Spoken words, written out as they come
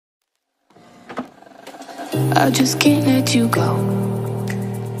I just can't let you go.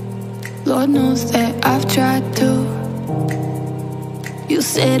 Lord knows that I've tried to. You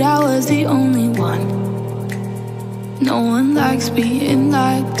said I was the only one. No one likes being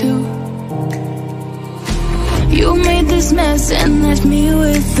lied to. You made this mess and left me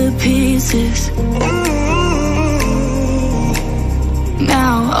with the pieces.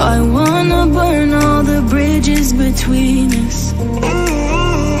 Now I wanna burn all the bridges between us.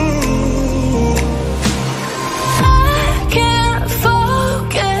 I can't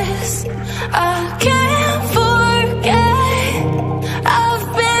focus, I can't forget. I've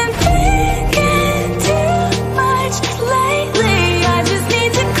been thinking too much lately. I just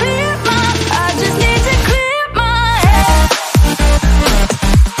need to clear my head. I just need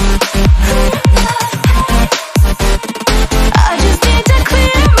to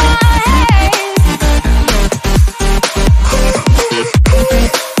clear my head.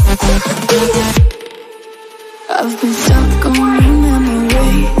 I've been stuck on your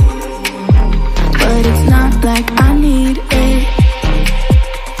memory, but it's not like I need it.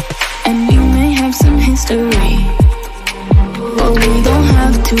 And we may have some history, but we don't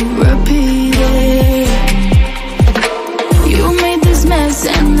have to repeat it. You made this mess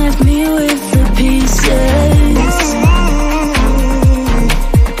and left me with the pieces.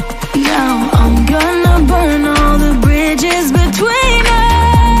 Now I'm gonna burn all the bridges between us.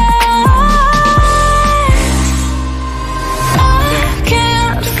 I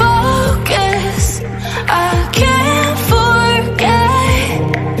can't focus, I can't forget.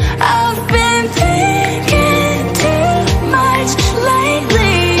 I've been thinking too much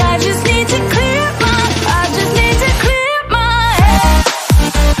lately. I just need to clear my head.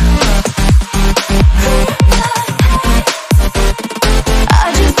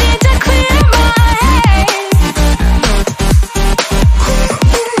 I just need to clear my head.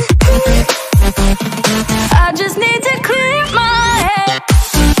 I just need to clear my head.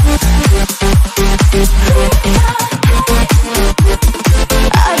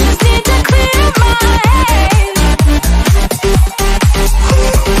 I just need to clear my head.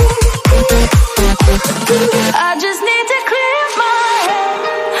 I just need to clear my head.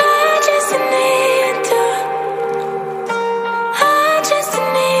 I just need to. I just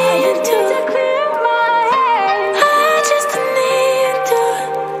need to clear my head. I just need to.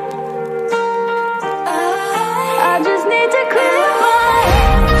 I just need to clear my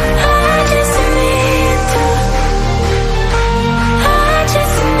head. I just need to. I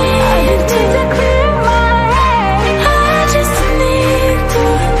just need to clear my head. I just need to.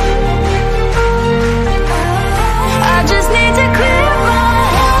 I just need to clear my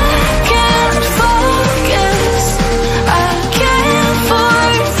head. Can't focus, I can't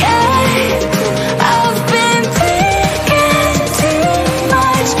forget. I've been thinking too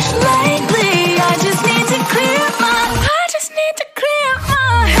much lately. I just need to clear my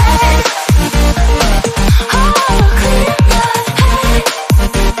head. Oh, clear my head.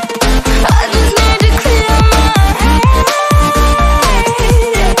 I just need to clear my head.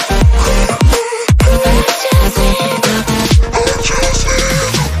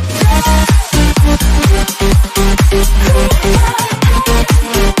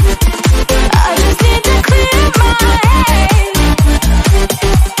 I just need to clear my head.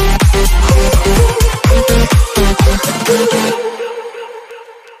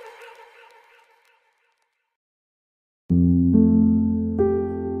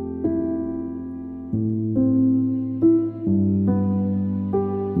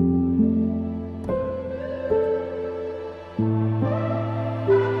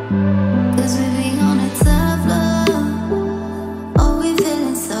 Cause we be on a tough love. Oh, we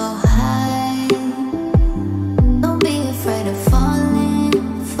feeling so high. Don't be afraid of falling,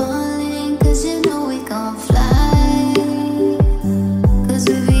 cause you know we gon' fly. Cause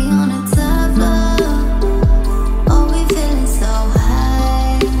we be on a tough love. Oh, we feeling so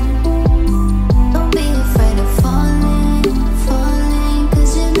high. Don't be afraid of falling,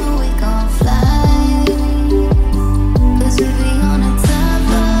 cause you know we gon' fly. Cause we be on a tough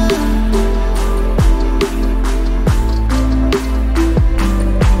love.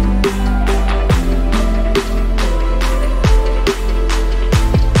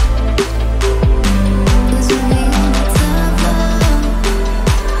 Cause we be on a tough love.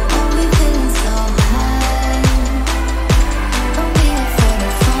 Oh, we feeling so high. Don't be afraid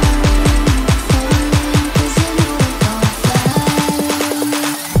of falling, cause you know we gon' fly.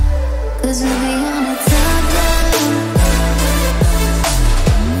 Cause we be on a tough love.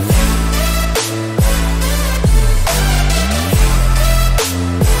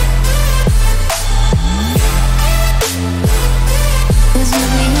 Cause we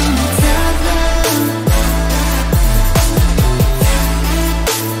be on a tough love.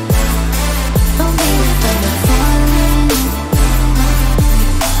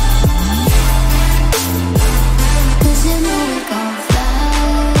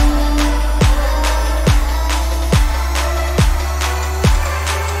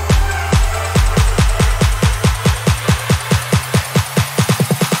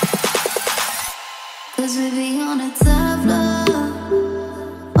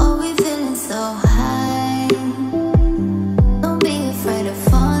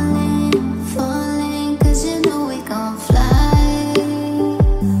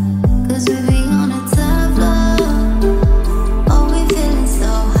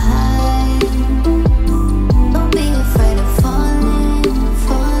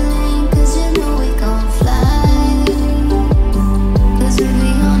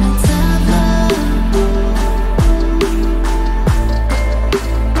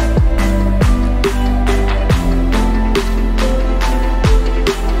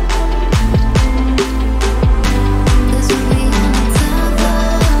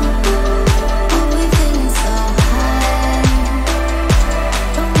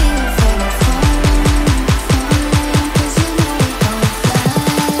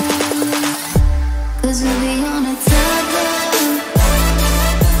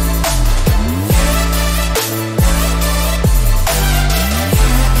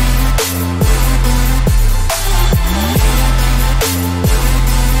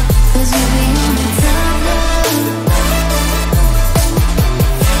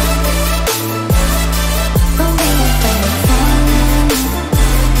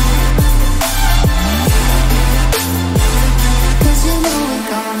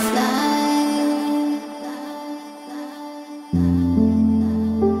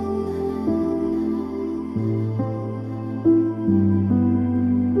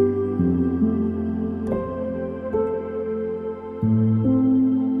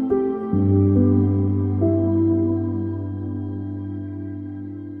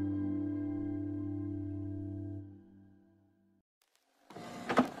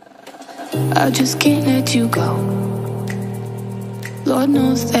 I just can't let you go. Lord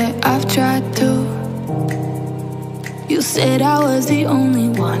knows that I've tried to. You said I was the only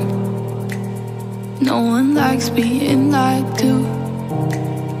one. No one likes being lied to.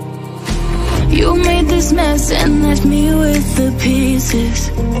 You made this mess and left me with the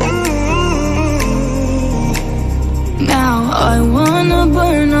pieces. Now I wanna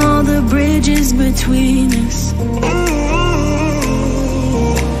burn all the bridges between us.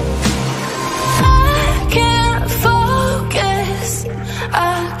 I can't focus,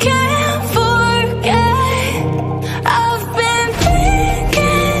 I can't forget. I've been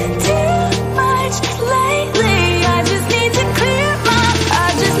thinking too much lately. I just need to clear my head. I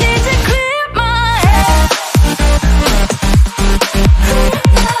just need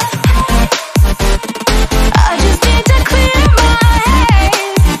to clear my head.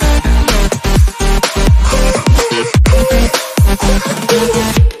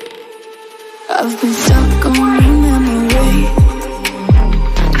 I've been stuck on your memory,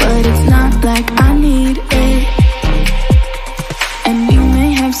 but it's not like I need it. And we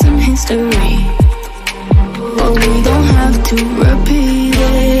may have some history, but we don't have to repeat